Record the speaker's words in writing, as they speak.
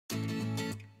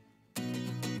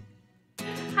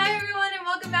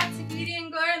welcome back to Beauty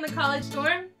and Gore in the college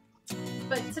dorm.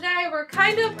 But today we're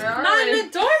kind of not not in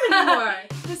the dorm anymore.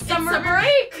 It's summer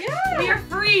break! Yeah. We are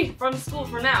free from school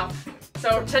for now.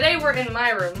 So today we're in my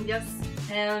room. Yes,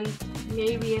 and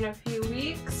maybe in a few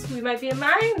weeks we might be in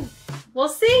mine. We'll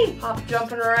see. Hop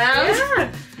jumping around.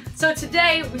 Yeah. So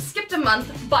today we skipped a month,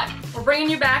 but we're bringing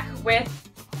you back with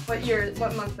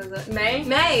what month is it? May?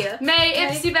 May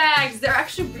Ipsy bags. They're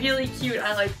actually really cute.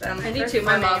 I like them. I do They're too.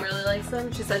 My funny. mom really likes them.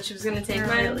 She said she was gonna take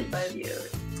mine. Really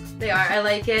cute. They are. I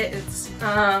like it. It's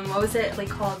what was it like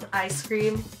called? Ice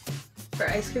cream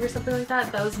or something like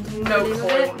that. That was No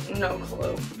clue. No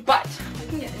clue. But we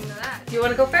can get into that. Do you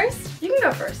want to go first? You can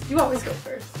go first. You always go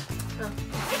first. Oh.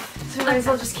 So might as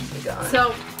well just keep it going.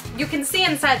 So you can see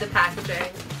inside the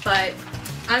packaging, but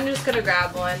I'm just gonna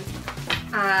grab one.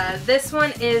 This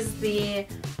one is the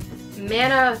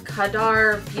Mana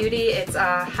Kadar Beauty. It's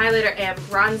a highlighter and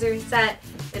bronzer set.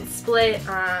 It's split.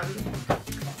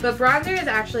 But bronzer is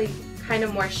actually kind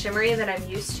of more shimmery than I'm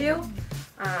used to.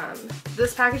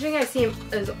 This packaging I see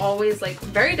is always like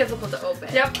very difficult to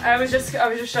open. Yep, I was just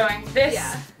showing this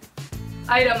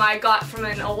item I got from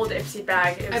an old Ipsy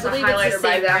bag. It was a highlighter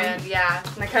by them. Brand, yeah.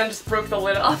 And I kind of just broke the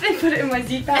lid off and put it in my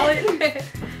Z palette.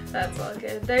 That's all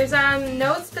good. There's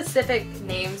no specific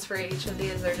names for each of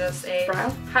these. They're just a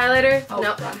Brown? highlighter. Oh,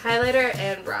 no, bronzer. highlighter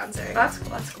and bronzer. That's cool.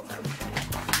 That's cool.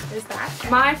 There's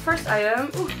that. My first item.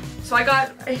 Ooh, so I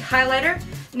got a highlighter,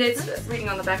 and it's reading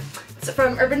on the back. It's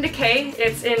from Urban Decay.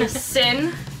 It's in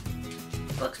Sin.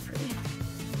 It looks pretty.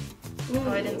 Ooh.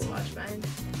 Oh, I didn't swatch mine.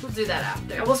 We'll do that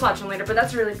after. We'll swatch them later, but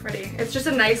that's really pretty. It's just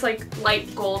a nice, like,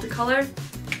 light gold color.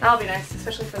 That'll be nice,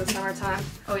 especially for the summertime.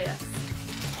 Oh yes.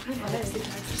 I love Ipsy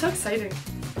bags. They're so exciting.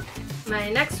 My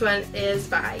next one is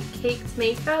by Caked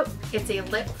Makeup. It's a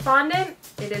lip fondant.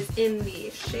 It is in the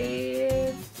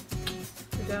shade,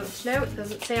 I don't know, it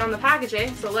doesn't say on the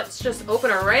packaging, so let's just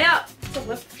open her right up. It's a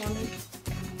lip fondant.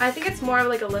 I think it's more of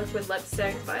like a liquid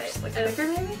lipstick, but Just like thicker,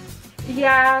 maybe?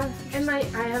 yeah, and I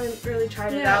haven't really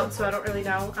tried it out, so I don't really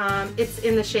know. It's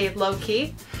in the shade Low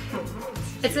Key.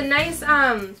 It's a nice,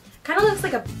 kind of looks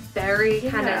like a berry,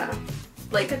 kind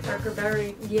of like a darker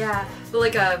berry. Yeah, but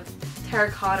like a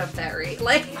terracotta berry.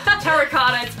 Like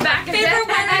Terracotta, it's back again.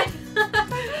 Favorite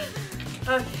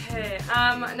word. Okay,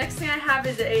 next thing I have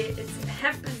is it's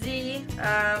Hemp Z.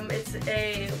 It's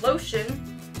a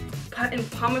lotion in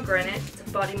pomegranate. It's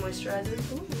a body moisturizer.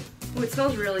 Ooh, it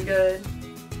smells really good.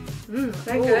 Is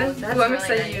that good? That's Ooh, I'm really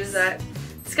excited nice. to use that.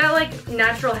 It's got like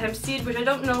natural hemp seed, which I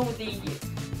don't know the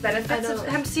benefits of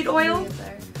hemp seed oil.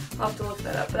 I'll have to look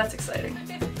that up, but that's exciting.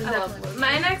 I love it.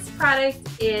 My next product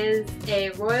is a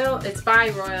Royal, it's by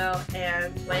Royal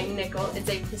and Lang Nickel. It's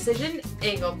a precision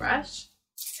angle brush.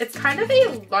 It's kind of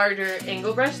a larger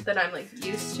angle brush than I'm like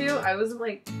used to. I was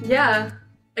like,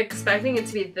 expecting it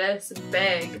to be this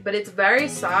big, but it's very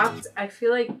soft. I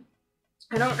feel like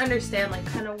I don't understand like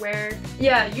kind of where.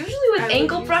 Yeah, usually with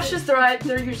angle brushes,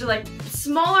 they're usually like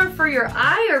smaller for your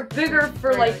eye or bigger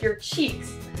for like your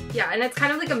cheeks. Yeah, and it's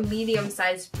kind of like a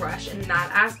medium-sized brush in that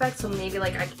aspect, so maybe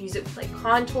like I could use it with like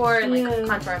contour and like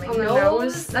contour on my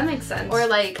nose. That makes sense. Or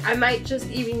like I might just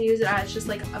even use it as just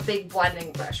like a big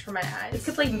blending brush for my It eyes.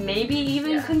 could like maybe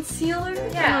even concealer.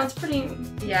 Yeah, it's pretty.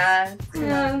 Yeah.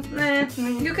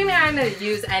 You You can kind of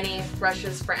use any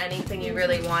brushes for anything you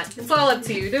really want. It's all up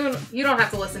to you. You don't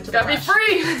have to listen to the gotta brush.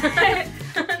 be free.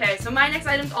 Okay, so my next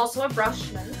item is also a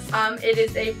brush. It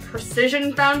is a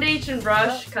precision foundation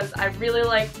brush because I really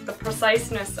like the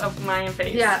preciseness of my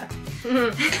face. Yeah.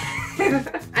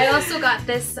 I also got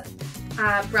this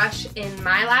brush in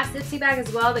my last Ipsy bag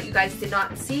as well that you guys did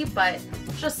not see, but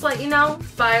just to let you know.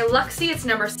 By Luxie, it's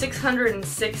number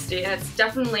 660, and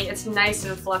it's nice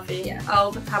and fluffy. Yeah.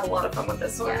 I'll have a lot of fun with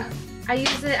this one. Yeah. I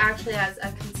use it actually as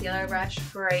a concealer brush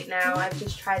for right now. I've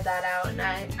just tried that out, and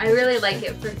I really like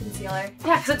it for concealer.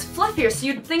 Yeah, because it's fluffier, so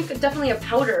you'd think definitely a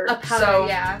powder. A powder, so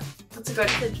yeah. That's a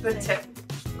good tip.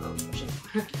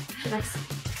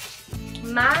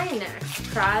 My next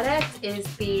product is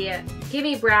the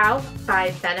Gimme Brow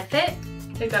by Benefit.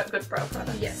 They got good brow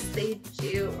products. Yes, they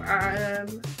do.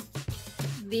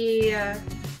 The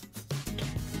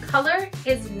color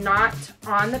is not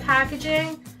on the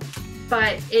packaging,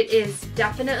 but it is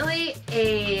definitely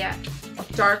a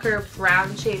darker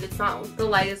brown shade. It's not the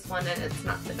lightest one and it's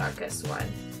not the darkest one.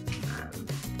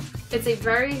 It's a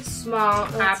very small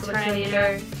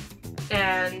applicator,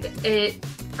 and it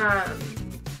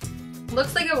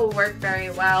looks like it will work very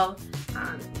well.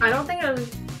 I don't think I'm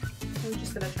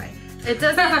just gonna try. It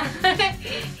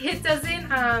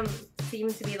doesn't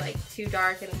seem to be like too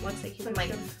dark, and it looks like you can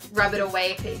like rub it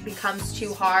away if it becomes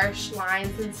too harsh,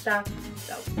 lines and stuff.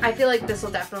 So I feel like this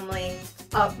will definitely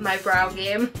up my brow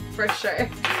game for sure.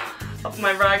 Up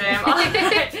my brow game.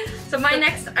 So my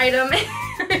next item,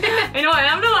 I know I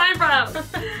have no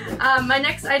eyebrows. My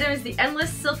next item is the Endless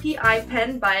Silky Eye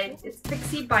Pen by, it's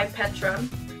Pixie by Petra.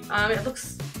 It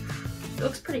looks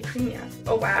pretty creamy.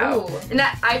 Oh wow. Ooh. And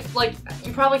that,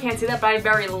 you probably can't see that, but I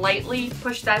very lightly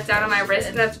pushed that down on my wrist,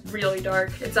 and that's really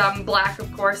dark. It's black,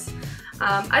 of course.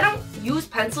 I don't use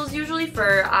pencils usually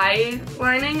for eye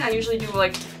lining. I usually do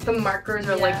like the markers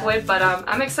or liquid, but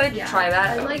I'm excited to try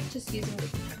that. I like just using the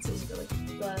pencils for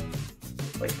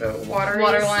like the water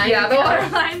line. Yeah, the water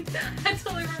line. I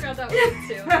totally forgot that one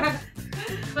too.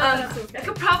 But that's okay. I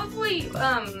could probably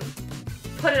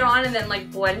put it on and then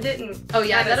like blend it and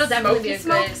that'll definitely be a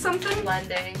good something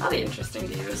blending. That'll be interesting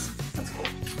to use. That's cool.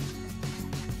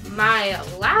 My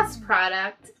last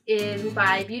product is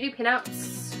by Beauty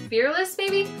Pinups Fearless,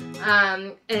 maybe.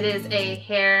 It is a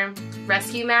hair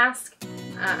rescue mask.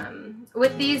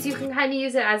 With these, you can kind of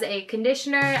use it as a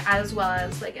conditioner as well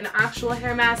as like an actual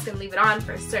hair mask and leave it on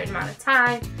for a certain amount of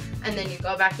time, and then you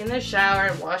go back in the shower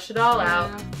and wash it all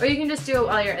out. Or you can just do it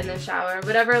while you're in the shower,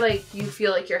 whatever like you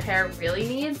feel like your hair really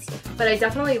needs. But I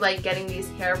definitely like getting these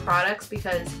hair products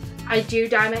because I do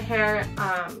dye my hair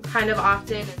kind of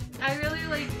often. I really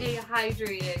like a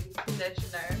hydrating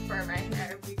conditioner for my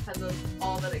hair because of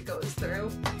all that it goes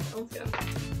through. Sounds good.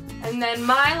 And then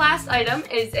my last item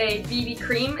is a BB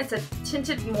cream. It's a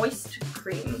tinted moist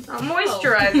cream. A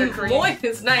moisturizer cream.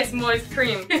 Moist. Nice moist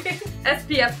cream.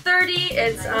 SPF 30.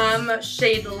 It's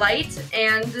shade light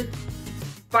and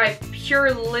by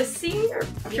Pure Lissy or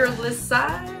Pure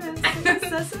Lissa.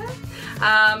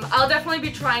 I'll definitely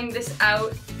be trying this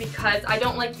out because I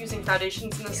don't like using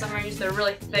foundations in the summer. I use they're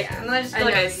really thick and then I just feel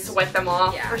like I sweat them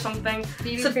off or something.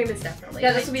 BB cream is definitely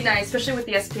this would be nice, especially with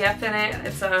the SPF in it.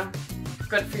 It's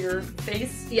good for your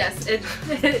face. Yes, it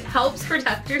helps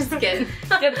protect your skin.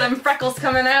 Get them freckles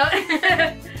coming out.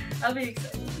 I'll be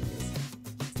excited to use.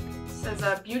 It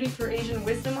says Beauty for Asian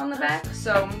Wisdom on the back,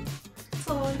 so it's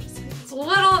a little interesting. It's a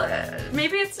little,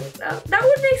 maybe it's, that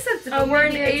would make sense if we're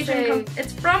an Asian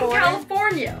it's from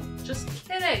California. Just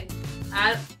kidding.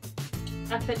 I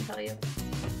couldn't tell you.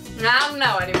 I don't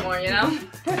know anymore, you know?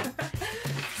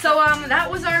 So,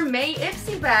 that was our May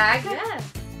Ipsy bag. Yeah.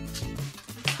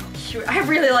 Cute. I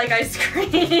really like ice cream.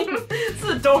 It's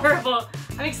adorable.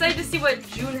 I'm excited to see what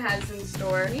June has in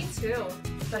store. Me too.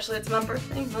 Especially it's my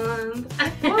birthday month.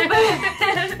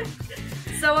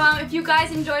 So if you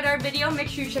guys enjoyed our video, make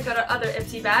sure you check out our other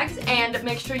Ipsy bags and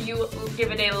make sure you give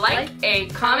it a like, a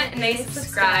comment, and a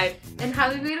subscribe. And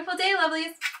have a beautiful day,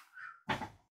 lovelies.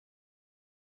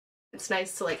 It's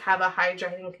nice to like have a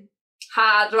hydrating.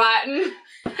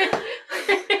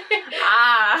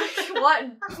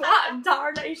 What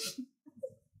darnation.